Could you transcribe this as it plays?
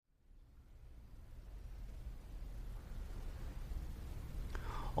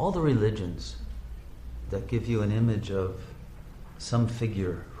All the religions that give you an image of some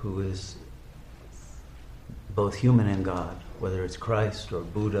figure who is both human and God, whether it's Christ or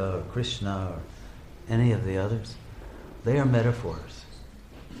Buddha or Krishna or any of the others, they are metaphors.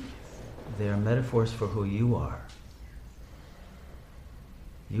 They are metaphors for who you are.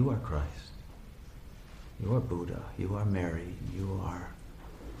 You are Christ. You are Buddha. You are Mary. You are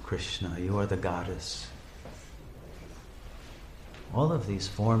Krishna. You are the goddess. All of these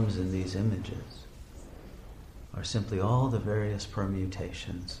forms and these images are simply all the various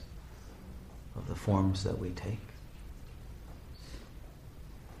permutations of the forms that we take.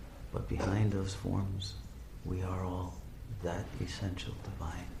 But behind those forms, we are all that essential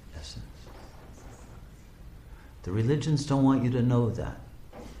divine essence. The religions don't want you to know that.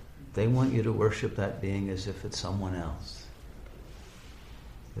 They want you to worship that being as if it's someone else.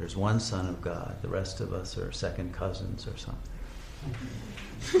 There's one Son of God. The rest of us are second cousins or something.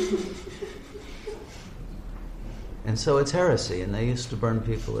 And so it's heresy, and they used to burn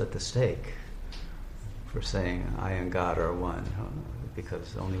people at the stake for saying, I and God are one,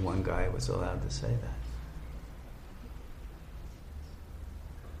 because only one guy was allowed to say that.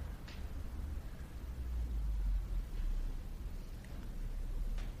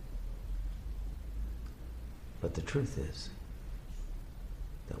 But the truth is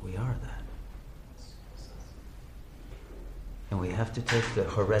that we are that. And we have to take the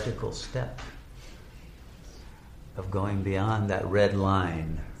heretical step of going beyond that red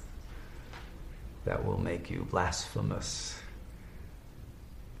line that will make you blasphemous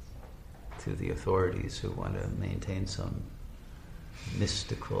to the authorities who want to maintain some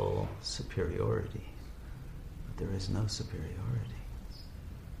mystical superiority. But there is no superiority.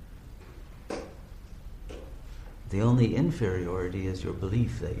 The only inferiority is your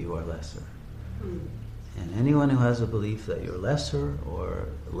belief that you are lesser. And anyone who has a belief that you're lesser or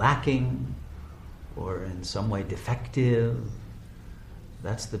lacking or in some way defective,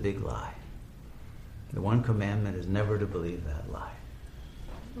 that's the big lie. The one commandment is never to believe that lie.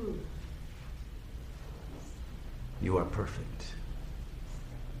 You are perfect.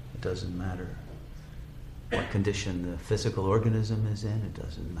 It doesn't matter what condition the physical organism is in. It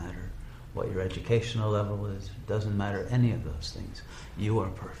doesn't matter what your educational level is. It doesn't matter any of those things. You are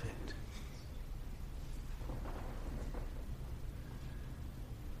perfect.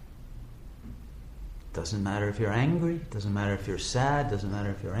 Doesn't matter if you're angry, doesn't matter if you're sad, doesn't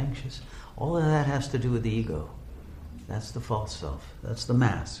matter if you're anxious. All of that has to do with the ego. That's the false self. That's the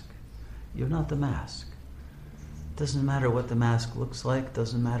mask. You're not the mask. Doesn't matter what the mask looks like,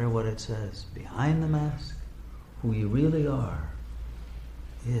 doesn't matter what it says. Behind the mask, who you really are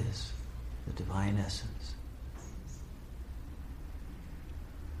is the divine essence.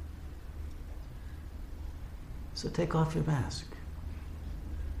 So take off your mask.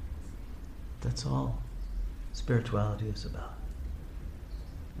 That's all spirituality is about.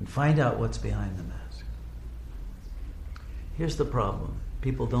 And find out what's behind the mask. Here's the problem.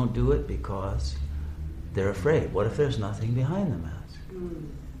 People don't do it because they're afraid. What if there's nothing behind the mask?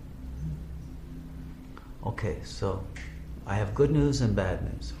 Okay, so I have good news and bad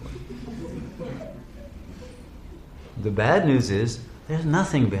news for you. The bad news is there's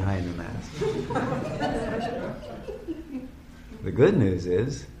nothing behind the mask. The good news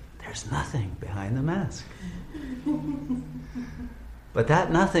is there's nothing behind the mask. But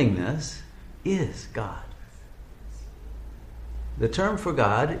that nothingness is God. The term for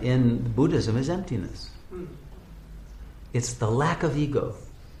God in Buddhism is emptiness. It's the lack of ego.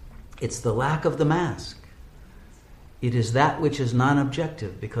 It's the lack of the mask. It is that which is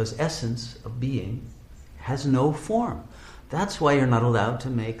non-objective, because essence of being has no form. That's why you're not allowed to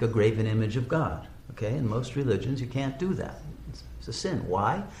make a graven image of God. Okay? In most religions, you can't do that. It's a sin.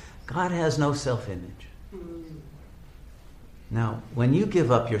 Why? God has no self-image. Now, when you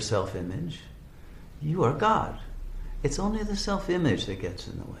give up your self-image, you are God. It's only the self-image that gets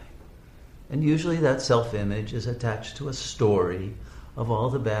in the way. And usually that self-image is attached to a story of all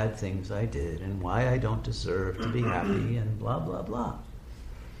the bad things I did and why I don't deserve to be happy and blah, blah, blah.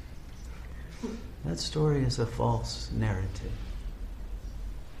 That story is a false narrative.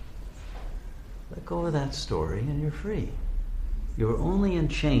 Let go of that story and you're free. You're only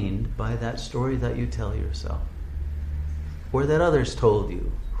enchained by that story that you tell yourself, or that others told you,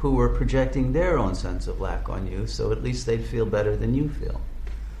 who were projecting their own sense of lack on you, so at least they'd feel better than you feel.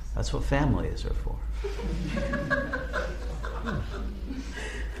 That's what families are for.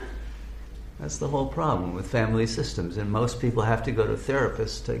 That's the whole problem with family systems, and most people have to go to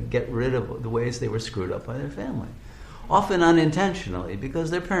therapists to get rid of the ways they were screwed up by their family. Often unintentionally, because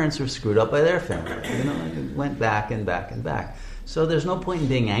their parents were screwed up by their family. You know, it went back and back and back. So there's no point in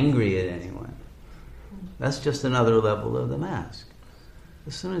being angry at anyone. That's just another level of the mask.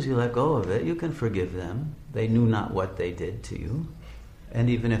 As soon as you let go of it, you can forgive them. They knew not what they did to you. And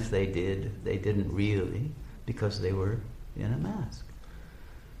even if they did, they didn't really, because they were in a mask.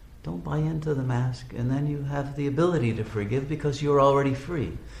 Don't buy into the mask, and then you have the ability to forgive because you're already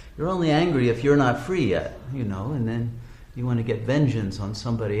free. You're only angry if you're not free yet, and then you want to get vengeance on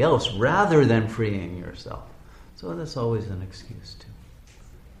somebody else rather than freeing yourself. So that's always an excuse too.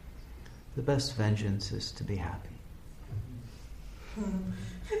 The best vengeance is to be happy.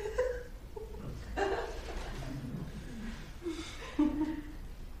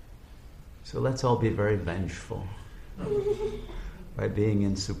 So let's all be very vengeful by being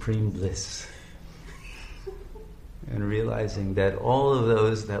in supreme bliss and realizing that all of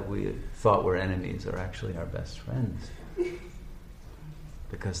those that we thought were enemies are actually our best friends,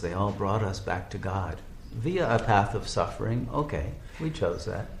 because they all brought us back to God via a path of suffering. Okay, we chose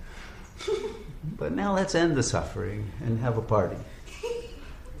that. But now let's end the suffering and have a party.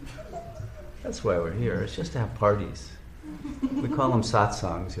 That's why we're here. It's just to have parties. We call them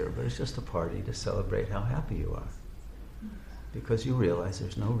satsangs here, but it's just a party to celebrate how happy you are. Because you realize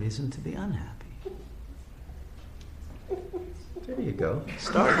there's no reason to be unhappy. There you go.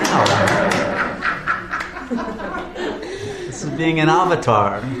 Start now. This is being an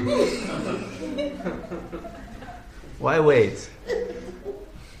avatar. Why wait?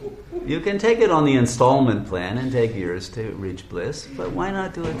 You can take it on the installment plan and take years to reach bliss, but why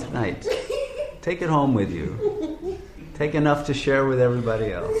not do it tonight? Take it home with you. Take enough to share with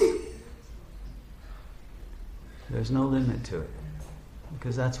everybody else. There's no limit to it,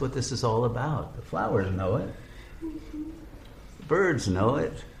 because that's what this is all about. The flowers know it. The birds know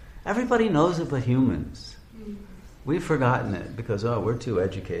it. Everybody knows it but humans. We've forgotten it because, we're too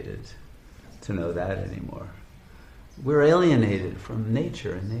educated to know that anymore. We're alienated from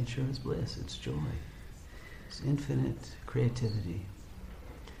nature, and nature is bliss. It's joy. It's infinite creativity.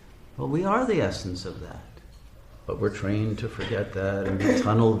 Well, we are the essence of that. But we're trained to forget that and be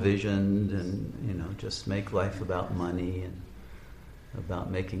tunnel-visioned and, just make life about money and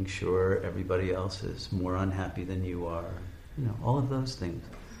about making sure everybody else is more unhappy than you are. All of those things.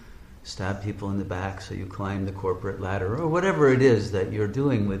 Stab people in the back so you climb the corporate ladder, or whatever it is that you're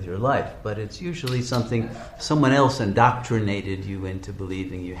doing with your life. But it's usually something someone else indoctrinated you into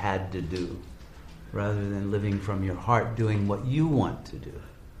believing you had to do, rather than living from your heart, doing what you want to do.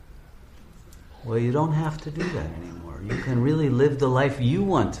 Well, you don't have to do that anymore. You can really live the life you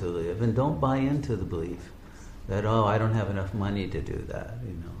want to live, and don't buy into the belief that, I don't have enough money to do that.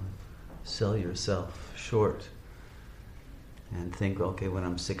 Sell yourself short and think, okay, when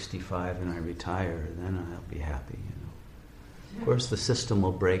I'm 65 and I retire, then I'll be happy. Of course, the system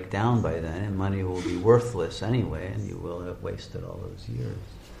will break down by then, and money will be worthless anyway, and you will have wasted all those years.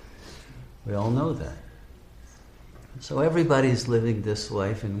 We all know that. So everybody's living this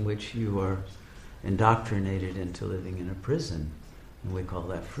life in which you are indoctrinated into living in a prison, and we call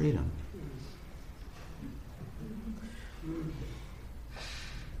that freedom.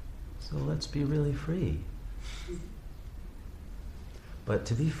 So let's be really free. But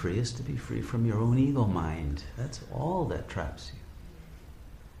to be free is to be free from your own ego mind. That's all that traps you.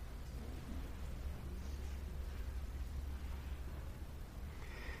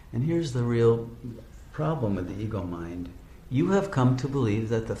 And here's the real problem with the ego mind. You have come to believe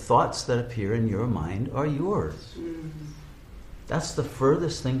that the thoughts that appear in your mind are yours. That's the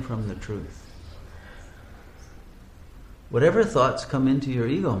furthest thing from the truth. Whatever thoughts come into your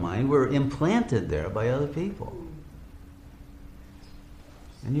ego mind were implanted there by other people.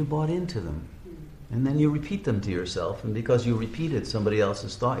 And you bought into them. And then you repeat them to yourself, and because you repeated somebody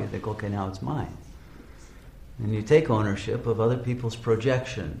else's thought, you think, okay, now it's mine. And you take ownership of other people's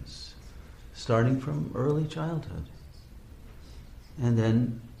projections, starting from early childhood. And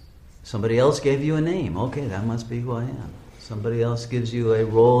then somebody else gave you a name. Okay, that must be who I am. Somebody else gives you a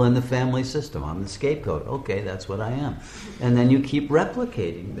role in the family system. I'm the scapegoat. Okay, that's what I am. And then you keep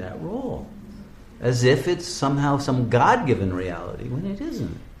replicating that role, as if it's somehow some God-given reality, when it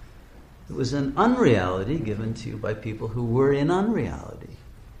isn't. It was an unreality given to you by people who were in unreality.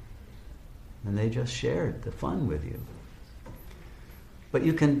 And they just shared the fun with you. But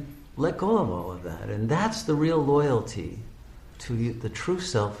you can let go of all of that, and that's the real loyalty to the true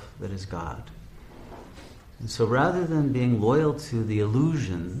self that is God. And so rather than being loyal to the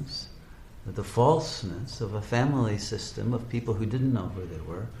illusions, the falseness of a family system of people who didn't know who they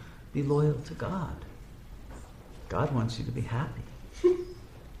were, be loyal to God. God wants you to be happy.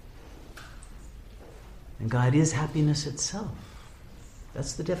 And God is happiness itself.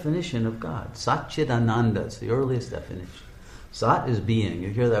 That's the definition of God. Satchidananda is the earliest definition. Sat is being. You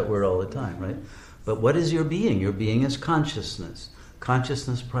hear that word all the time, right? But what is your being? Your being is consciousness.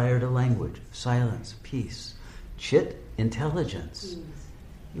 Consciousness prior to language. Silence. Peace. Chit, intelligence.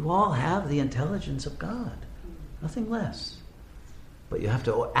 You all have the intelligence of God. Nothing less. But you have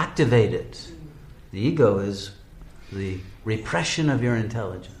to activate it. The ego is the repression of your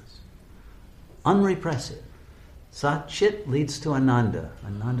intelligence. Unrepress it. Sat Chit leads to Ananda.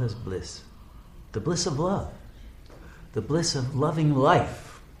 Ananda's bliss. The bliss of love. The bliss of loving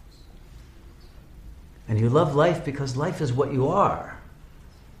life. And you love life because life is what you are.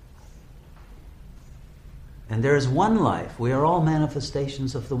 And there is one life. We are all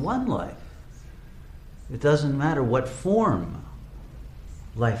manifestations of the one life. It doesn't matter what form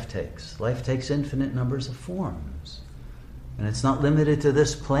life takes. Life takes infinite numbers of forms. And it's not limited to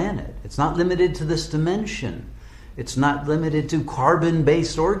this planet. It's not limited to this dimension. It's not limited to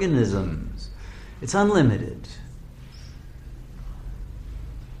carbon-based organisms. It's unlimited.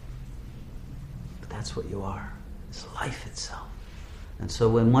 But that's what you are. It's life itself. And so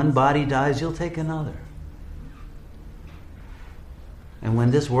when one body dies, you'll take another. And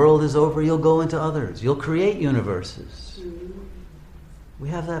when this world is over, you'll go into others. You'll create universes. We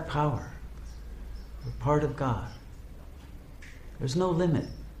have that power. We're part of God. There's no limit.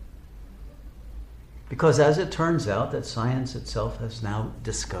 Because as it turns out that science itself has now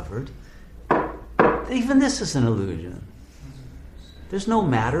discovered, even this is an illusion. There's no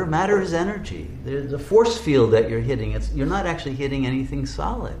matter. Matter is energy. There's a force field that you're hitting. You're not actually hitting anything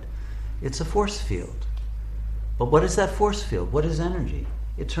solid. It's a force field. But what is that force field? What is energy?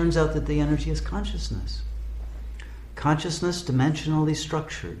 It turns out that the energy is consciousness. Consciousness dimensionally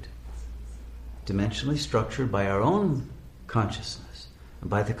structured. Dimensionally structured by our own consciousness and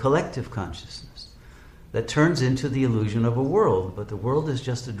by the collective consciousness that turns into the illusion of a world, but the world is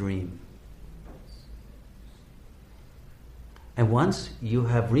just a dream. And once you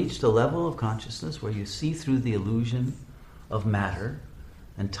have reached a level of consciousness where you see through the illusion of matter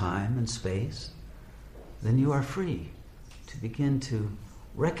and time and space, then you are free to begin to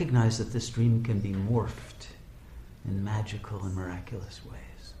recognize that this dream can be morphed in magical and miraculous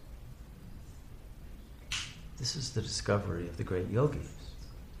ways. This is the discovery of the great yogis.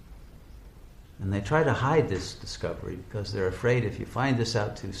 And they try to hide this discovery because they're afraid if you find this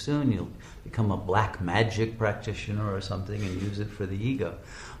out too soon, you'll become a black magic practitioner or something and use it for the ego.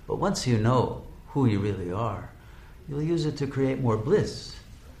 But once you know who you really are, you'll use it to create more bliss,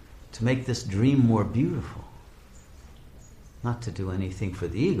 to make this dream more beautiful. Not to do anything for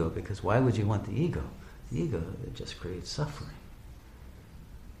the ego, because why would you want the ego? The ego, it just creates suffering.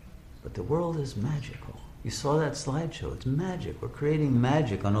 But the world is magical. You saw that slideshow. It's magic. We're creating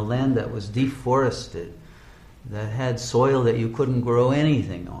magic on a land that was deforested, that had soil that you couldn't grow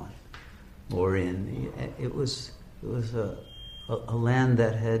anything on or in. It was a land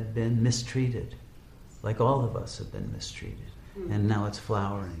that had been mistreated, like all of us have been mistreated. And now it's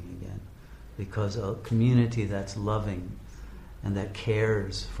flowering again, because a community that's loving and that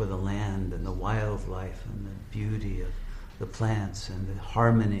cares for the land and the wildlife and the beauty of the plants and the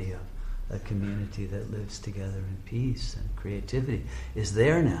harmony of a community that lives together in peace and creativity is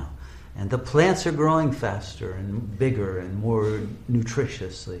there now. And the plants are growing faster and bigger and more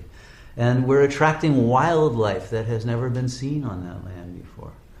nutritiously. And we're attracting wildlife that has never been seen on that land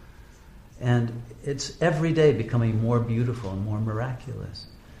before. And it's every day becoming more beautiful and more miraculous,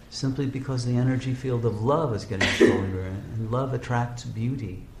 simply because the energy field of love is getting stronger, and love attracts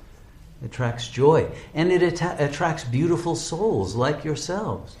beauty, attracts joy, and it attracts beautiful souls like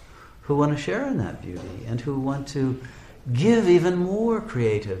yourselves who want to share in that beauty and who want to give even more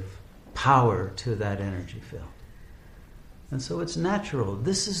creative power to that energy field. And so it's natural.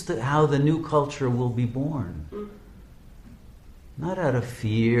 This is how the new culture will be born. Not out of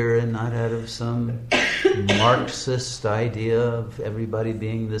fear and not out of some Marxist idea of everybody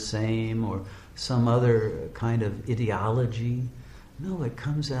being the same or some other kind of ideology. No, it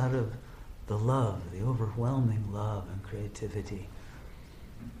comes out of the love, the overwhelming love and creativity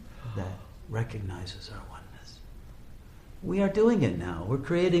that recognizes our oneness. We are doing it now. We're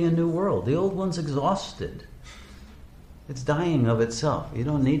creating a new world. The old one's exhausted. It's dying of itself. You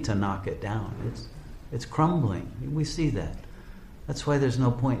don't need to knock it down. It's crumbling. We see that. That's why there's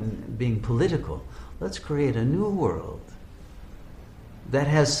no point in being political. Let's create a new world that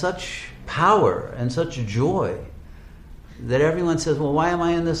has such power and such joy that everyone says, well, why am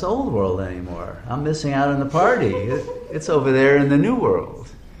I in this old world anymore? I'm missing out on the party. It's over there in the new world.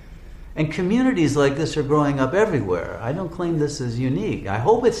 And communities like this are growing up everywhere. I don't claim this is unique. I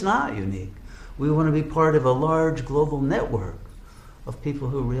hope it's not unique. We want to be part of a large global network of people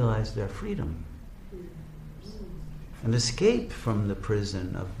who realize their freedom. and escape from the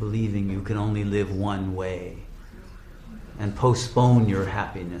prison of believing you can only live one way and postpone your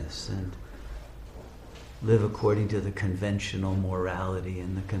happiness and live according to the conventional morality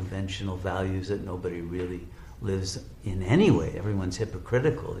and the conventional values that nobody really lives in anyway. Everyone's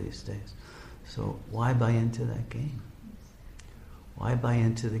hypocritical these days. So why buy into that game? Why buy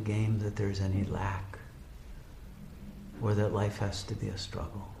into the game that there's any lack or that life has to be a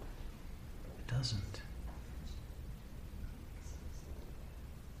struggle? It doesn't.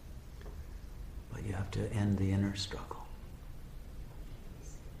 But you have to end the inner struggle.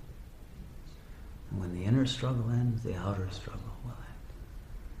 And when the inner struggle ends, the outer struggle will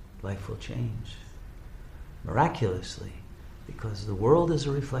end. Life will change miraculously, because the world is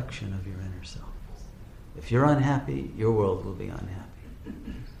a reflection of your inner self. If you're unhappy, your world will be unhappy.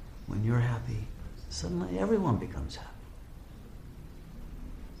 When you're happy, suddenly everyone becomes happy.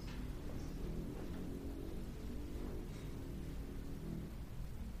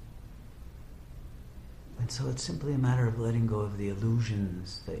 And so it's simply a matter of letting go of the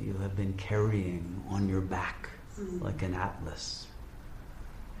illusions that you have been carrying on your back like an atlas.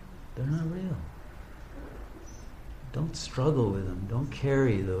 They're not real. Don't struggle with them. Don't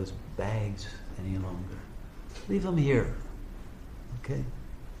carry those bags any longer. Leave them here. Okay?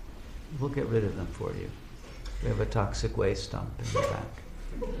 We'll get rid of them for you. We have a toxic waste dump in the back.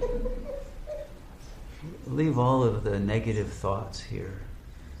 Leave all of the negative thoughts here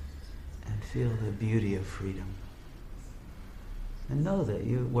and feel the beauty of freedom. And know that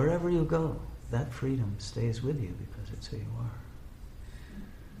you, wherever you go, that freedom stays with you because it's who you are.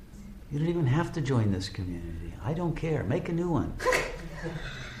 You don't even have to join this community. I don't care. Make a new one.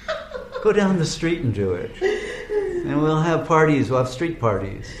 Go down the street and do it. And we'll have parties. We'll have street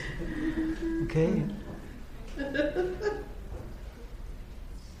parties. Okay?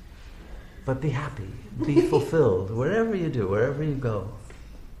 But be happy. Be fulfilled. Wherever you do, wherever you go.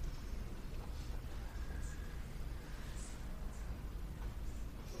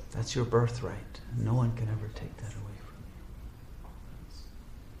 That's your birthright. No one can ever take that away from you.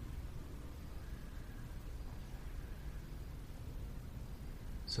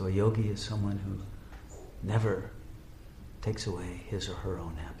 So a yogi is someone who never takes away his or her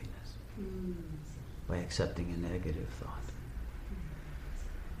own happiness by accepting a negative thought.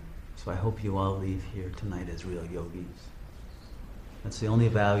 So I hope you all leave here tonight as real yogis. That's the only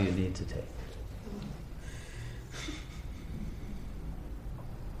vow you need to take.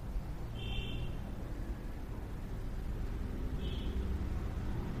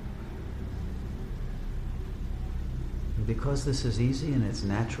 Because this is easy and it's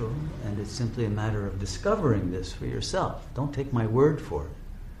natural and it's simply a matter of discovering this for yourself. Don't take my word for it.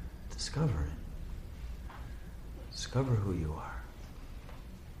 Discover it. Discover who you are.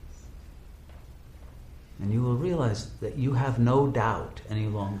 And you will realize that you have no doubt any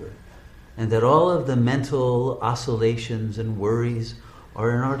longer, and that all of the mental oscillations and worries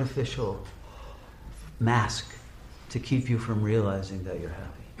are an artificial mask to keep you from realizing that you're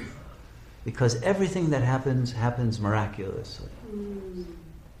happy. Because everything that happens miraculously.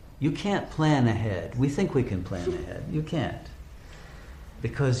 You can't plan ahead. We think we can plan ahead. You can't.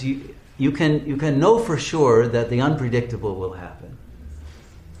 Because you can know for sure that the unpredictable will happen.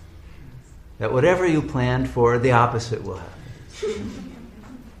 That whatever you planned for, the opposite will happen.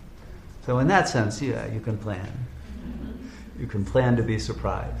 So in that sense, yeah, you can plan. You can plan to be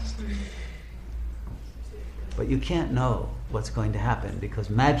surprised. But you can't know what's going to happen, because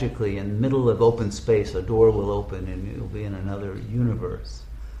magically in the middle of open space a door will open and you'll be in another universe,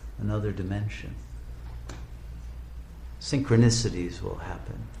 another dimension. Synchronicities will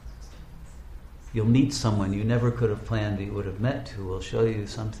happen. You'll meet someone you never could have planned you would have met, who will show you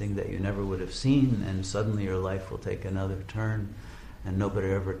something that you never would have seen, and suddenly your life will take another turn, and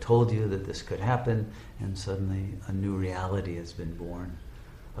nobody ever told you that this could happen, and suddenly a new reality has been born.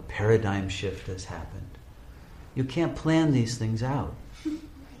 A paradigm shift has happened. You can't plan these things out.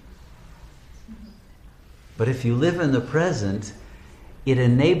 But if you live in the present, it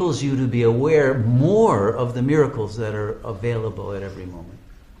enables you to be aware more of the miracles that are available at every moment.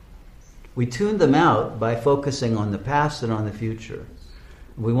 We tune them out by focusing on the past and on the future.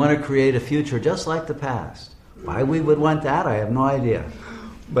 We want to create a future just like the past. Why we would want that, I have no idea.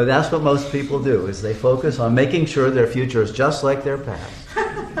 But that's what most people do, is they focus on making sure their future is just like their past.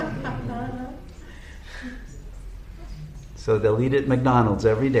 So they'll eat at McDonald's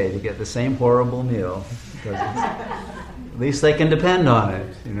every day to get the same horrible meal. Because at least they can depend on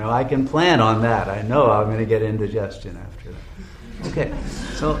it. You know, I can plan on that. I know I'm going to get indigestion after that. Okay,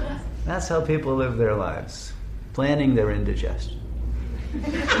 so that's how people live their lives, planning their indigestion.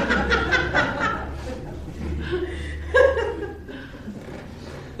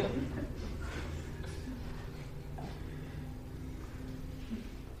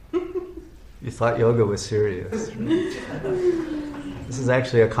 thought yoga was serious. Right? This is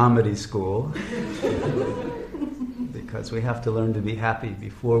actually a comedy school. Because we have to learn to be happy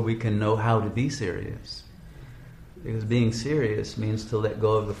before we can know how to be serious. Because being serious means to let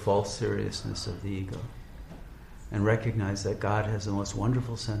go of the false seriousness of the ego and recognize that God has the most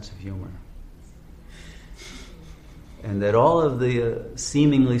wonderful sense of humor. And that all of the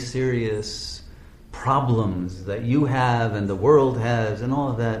seemingly serious problems that you have and the world has and all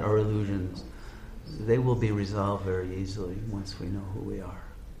of that are illusions. They will be resolved very easily once we know who we are.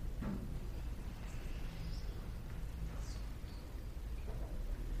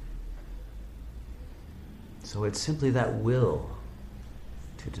 So it's simply that will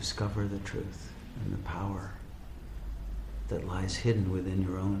to discover the truth and the power that lies hidden within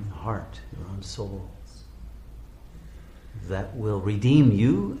your own heart, your own soul, that will redeem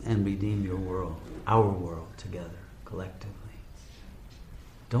you and redeem your world, our world together, collectively.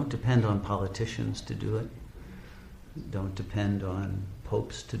 Don't depend on politicians to do it. Don't depend on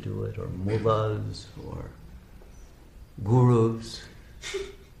popes to do it, or mullahs, or gurus.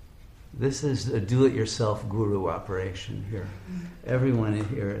 This is a do-it-yourself guru operation here. Everyone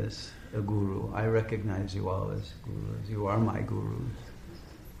here is a guru. I recognize you all as gurus. You are my gurus.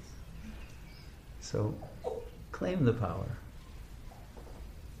 So, claim the power.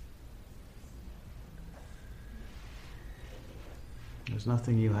 There's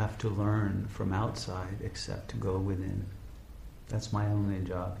nothing you have to learn from outside except to go within. That's my only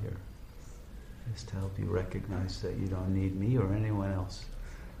job here, is to help you recognize that you don't need me or anyone else.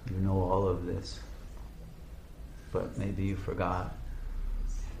 You know all of this, but maybe you forgot,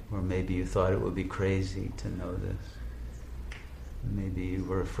 or maybe you thought it would be crazy to know this. Maybe you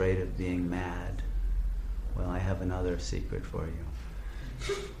were afraid of being mad. Well, I have another secret for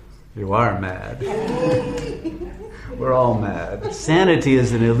you. You are mad. We're all mad. Sanity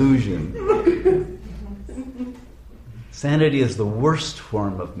is an illusion. Sanity is the worst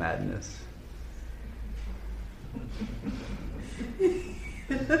form of madness.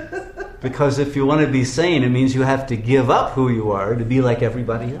 Because if you want to be sane, it means you have to give up who you are to be like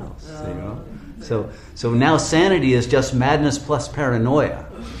everybody else. You know? So now sanity is just madness plus paranoia.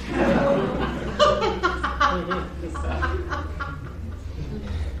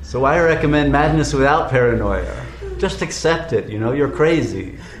 So I recommend madness without paranoia. Just accept it, you're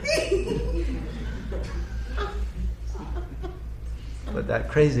crazy. But that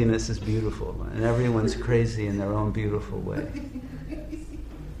craziness is beautiful, and everyone's crazy in their own beautiful way.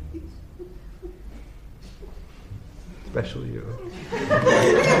 Especially you.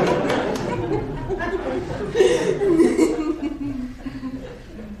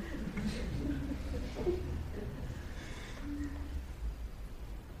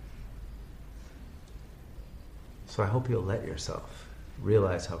 So I hope you'll let yourself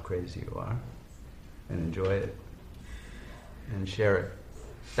realize how crazy you are and enjoy it and share it.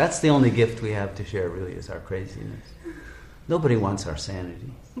 That's the only gift we have to share, really, is our craziness. Nobody wants our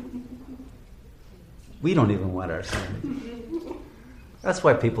sanity. We don't even want our sanity. That's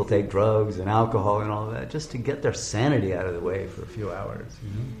why people take drugs and alcohol and all that, just to get their sanity out of the way for a few hours.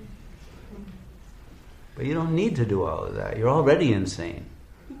 But you don't need to do all of that. You're already insane.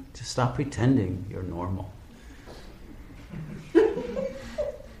 Just stop pretending you're normal.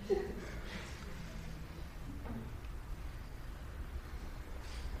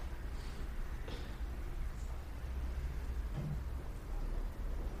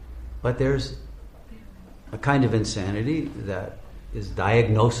 But there's a kind of insanity that is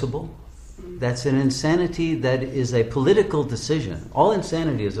diagnosable. That's an insanity that is a political decision. All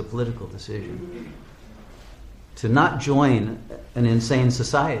insanity is a political decision. To not join an insane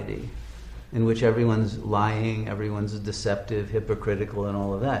society in which everyone's lying, everyone's deceptive, hypocritical, and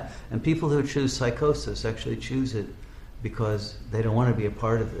all of that. And people who choose psychosis actually choose it because they don't want to be a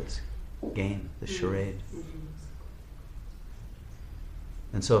part of this game, the charade.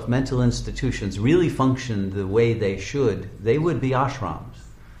 And so if mental institutions really functioned the way they should, they would be ashrams.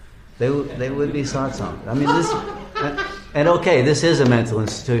 They would be satsangs. I mean, this is a mental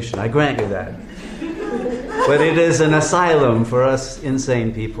institution, I grant you that. But it is an asylum for us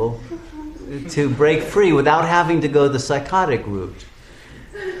insane people to break free without having to go the psychotic route.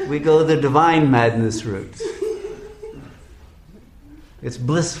 We go the divine madness route. It's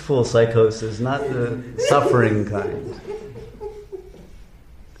blissful psychosis, not the suffering kind.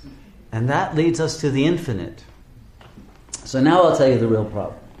 And that leads us to the infinite. So now I'll tell you the real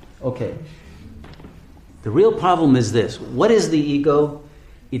problem. Okay. The real problem is this. What is the ego?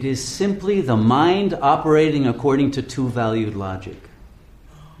 It is simply the mind operating according to two-valued logic.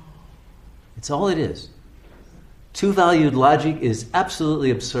 It's all it is. Two-valued logic is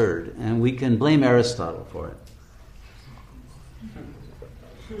absolutely absurd, and we can blame Aristotle for it.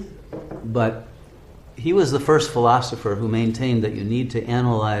 But he was the first philosopher who maintained that you need to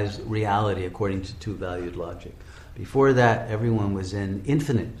analyze reality according to two-valued logic. Before that, everyone was in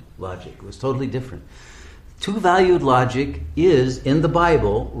infinite logic. It was totally different. Two-valued logic is, in the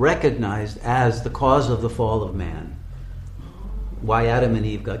Bible, recognized as the cause of the fall of man. Why Adam and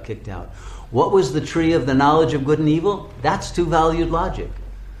Eve got kicked out. What was the tree of the knowledge of good and evil? That's two-valued logic.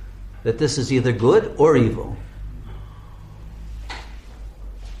 That this is either good or evil.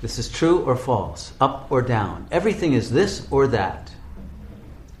 This is true or false, up or down. Everything is this or that.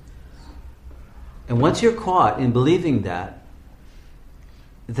 And once you're caught in believing that,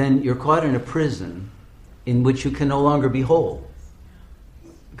 then you're caught in a prison in which you can no longer be whole.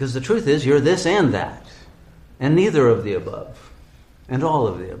 Because the truth is, you're this and that, and neither of the above, and all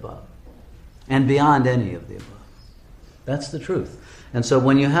of the above, and beyond any of the above. That's the truth. And so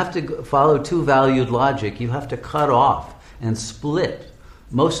when you have to follow two-valued logic, you have to cut off and split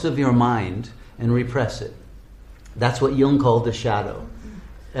most of your mind and repress it. That's what Jung called the shadow.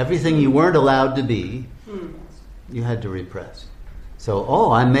 Everything you weren't allowed to be, you had to repress.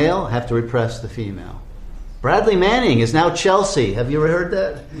 So, I'm male, I have to repress the female. Bradley Manning is now Chelsea. Have you ever heard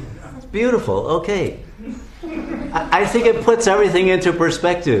that? It's beautiful. Okay. I think it puts everything into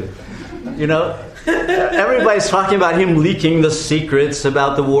perspective. You know, everybody's talking about him leaking the secrets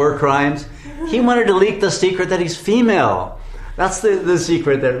about the war crimes. He wanted to leak the secret that he's female. That's the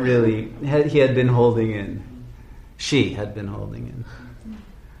secret that really he had been holding in. She had been holding in.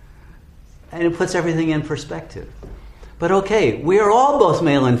 And it puts everything in perspective. But okay, we are all both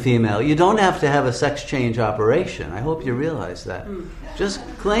male and female. You don't have to have a sex change operation. I hope you realize that. Just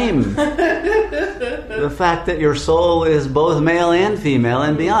claim the fact that your soul is both male and female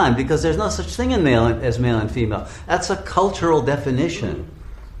and beyond, because there's no such thing as male and female. That's a cultural definition.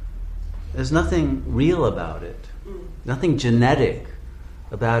 There's nothing real about it. Nothing genetic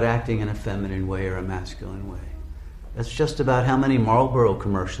about acting in a feminine way or a masculine way. That's just about how many Marlboro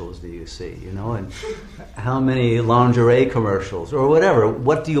commercials do you see, and how many lingerie commercials or whatever.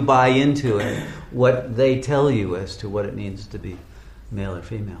 What do you buy into and what they tell you as to what it means to be male or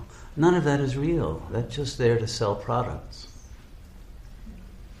female. None of that is real. That's just there to sell products.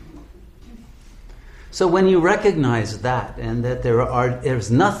 So when you recognize that, and that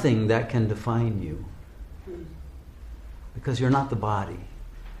there's nothing that can define you, because you're not the body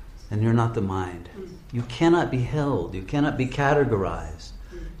and you're not the mind. You cannot be held. You cannot be categorized.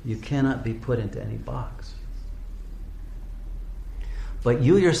 You cannot be put into any box. But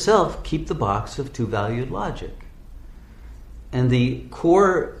you yourself keep the box of two-valued logic. And the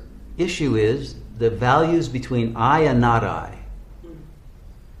core issue is the values between I and not I.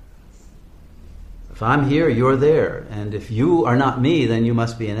 If I'm here, you're there. And if you are not me, then you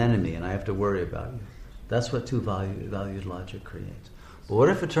must be an enemy and I have to worry about you. That's what two-valued logic creates. But what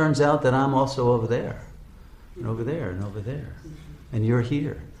if it turns out that I'm also over there, and over there, and over there, and you're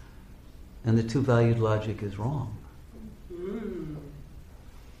here, and the two-valued logic is wrong?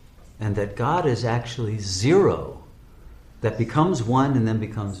 And that God is actually zero, that becomes one and then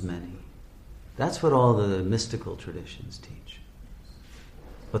becomes many. That's what all the mystical traditions teach.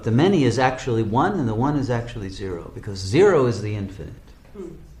 But the many is actually one, and the one is actually zero, because zero is the infinite.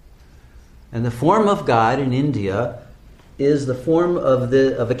 And the form of God in India is the form of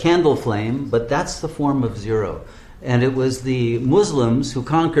a candle flame, but that's the form of zero. And it was the Muslims who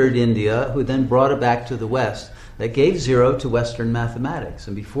conquered India, who then brought it back to the West, that gave zero to Western mathematics.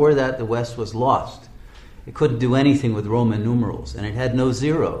 And before that, the West was lost. It couldn't do anything with Roman numerals, and it had no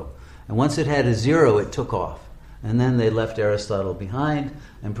zero. And once it had a zero, it took off. And then they left Aristotle behind,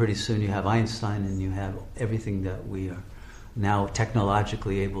 and pretty soon you have Einstein, and you have everything that we are now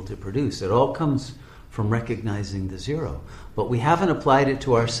technologically able to produce. It all comes from recognizing the zero. But we haven't applied it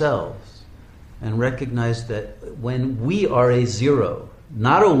to ourselves and recognized that when we are a zero,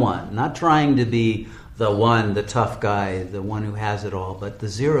 not a one, not trying to be the one, the tough guy, the one who has it all, but the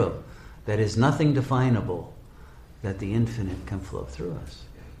zero, that is nothing definable, that the infinite can flow through us.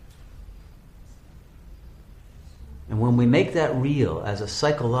 And when we make that real as a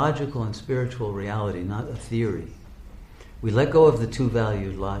psychological and spiritual reality, not a theory, we let go of the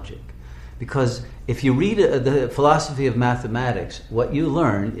two-valued logic. Because if you read the philosophy of mathematics, what you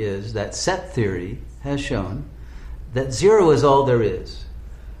learn is that set theory has shown that zero is all there is.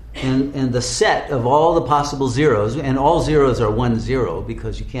 And the set of all the possible zeros, and all zeros are 1 0,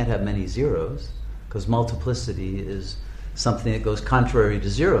 because you can't have many zeros, because multiplicity is something that goes contrary to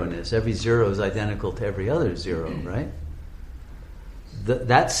zero-ness. Every zero is identical to every other zero, right?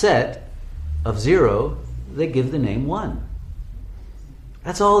 That set of zero they give the name 1.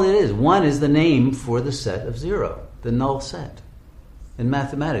 That's all it is. 1 is the name for the set of 0, the null set in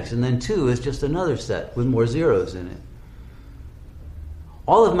mathematics. And then 2 is just another set with more zeros in it.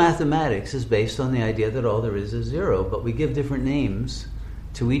 All of mathematics is based on the idea that all there is 0, but we give different names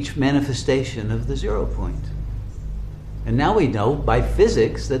to each manifestation of the 0 point. And now we know by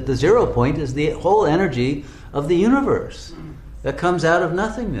physics that the 0 point is the whole energy of the universe that comes out of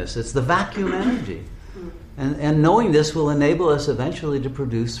nothingness. It's the vacuum energy. And knowing this will enable us eventually to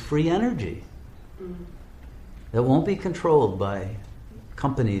produce free energy that won't be controlled by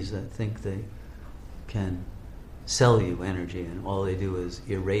companies that think they can sell you energy, and all they do is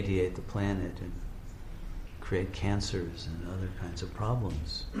irradiate the planet and create cancers and other kinds of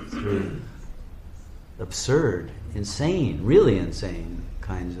problems through absurd, insane, really insane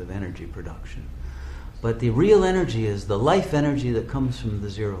kinds of energy production. But the real energy is the life energy that comes from the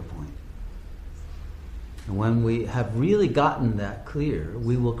 0 point. And when we have really gotten that clear,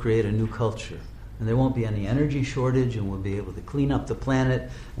 we will create a new culture. And there won't be any energy shortage, and we'll be able to clean up the planet,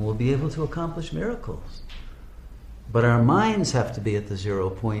 and we'll be able to accomplish miracles. But our minds have to be at the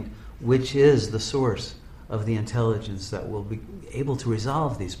 0 point, which is the source of the intelligence that will be able to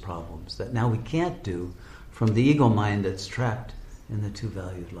resolve these problems that now we can't do from the ego mind that's trapped in the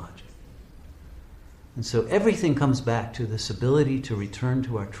two-valued logic. And so everything comes back to this ability to return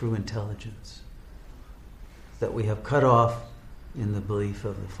to our true intelligence that we have cut off in the belief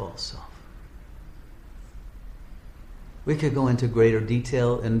of the false self. We could go into greater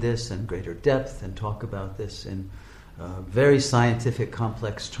detail in this and greater depth and talk about this in very scientific,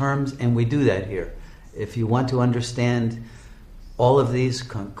 complex terms, and we do that here. If you want to understand all of these,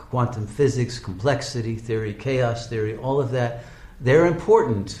 quantum physics, complexity theory, chaos theory, all of that, they're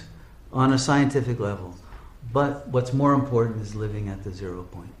important on a scientific level. But what's more important is living at the 0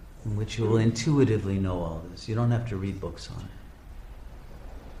 point, in which you will intuitively know all this. You don't have to read books on it.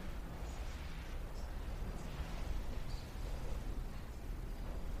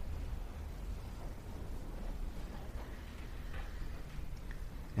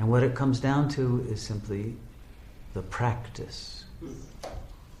 And what it comes down to is simply the practice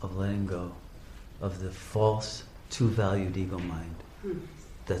of letting go of the false, two-valued ego mind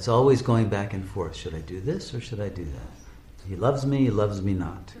that's always going back and forth. Should I do this or should I do that? He loves me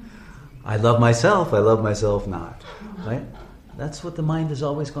not. I love myself not. Right? That's what the mind is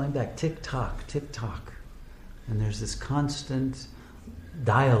always going back. Tick-tock, tick-tock. And there's this constant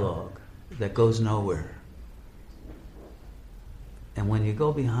dialogue that goes nowhere. And when you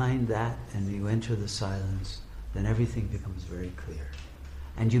go behind that and you enter the silence, then everything becomes very clear.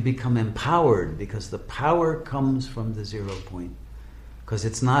 And you become empowered because the power comes from the 0 point. Because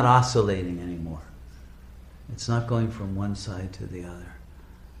it's not oscillating anymore. It's not going from one side to the other.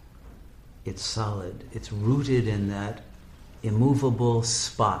 It's solid. It's rooted in that immovable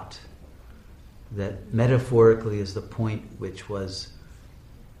spot that metaphorically is the point which was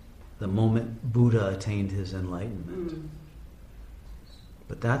the moment Buddha attained his enlightenment.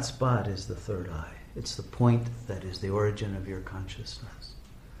 But that spot is the third eye. It's the point that is the origin of your consciousness.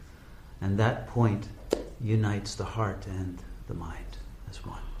 And that point unites the heart and the mind as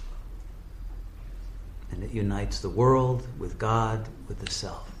one. And it unites the world with God, with the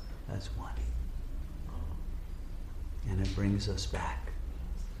self as one. And it brings us back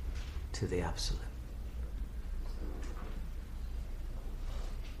to the Absolute.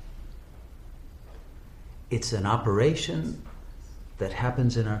 It's an operation that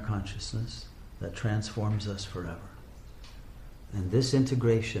happens in our consciousness that transforms us forever. And this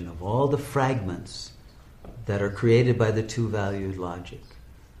integration of all the fragments that are created by the two-valued logic,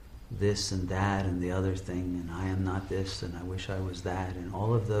 this and that and the other thing, and I am not this and I wish I was that, and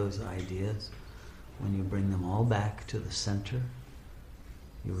all of those ideas, when you bring them all back to the center,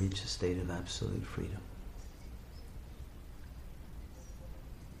 you reach a state of absolute freedom.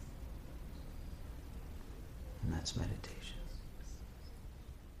 And that's meditation.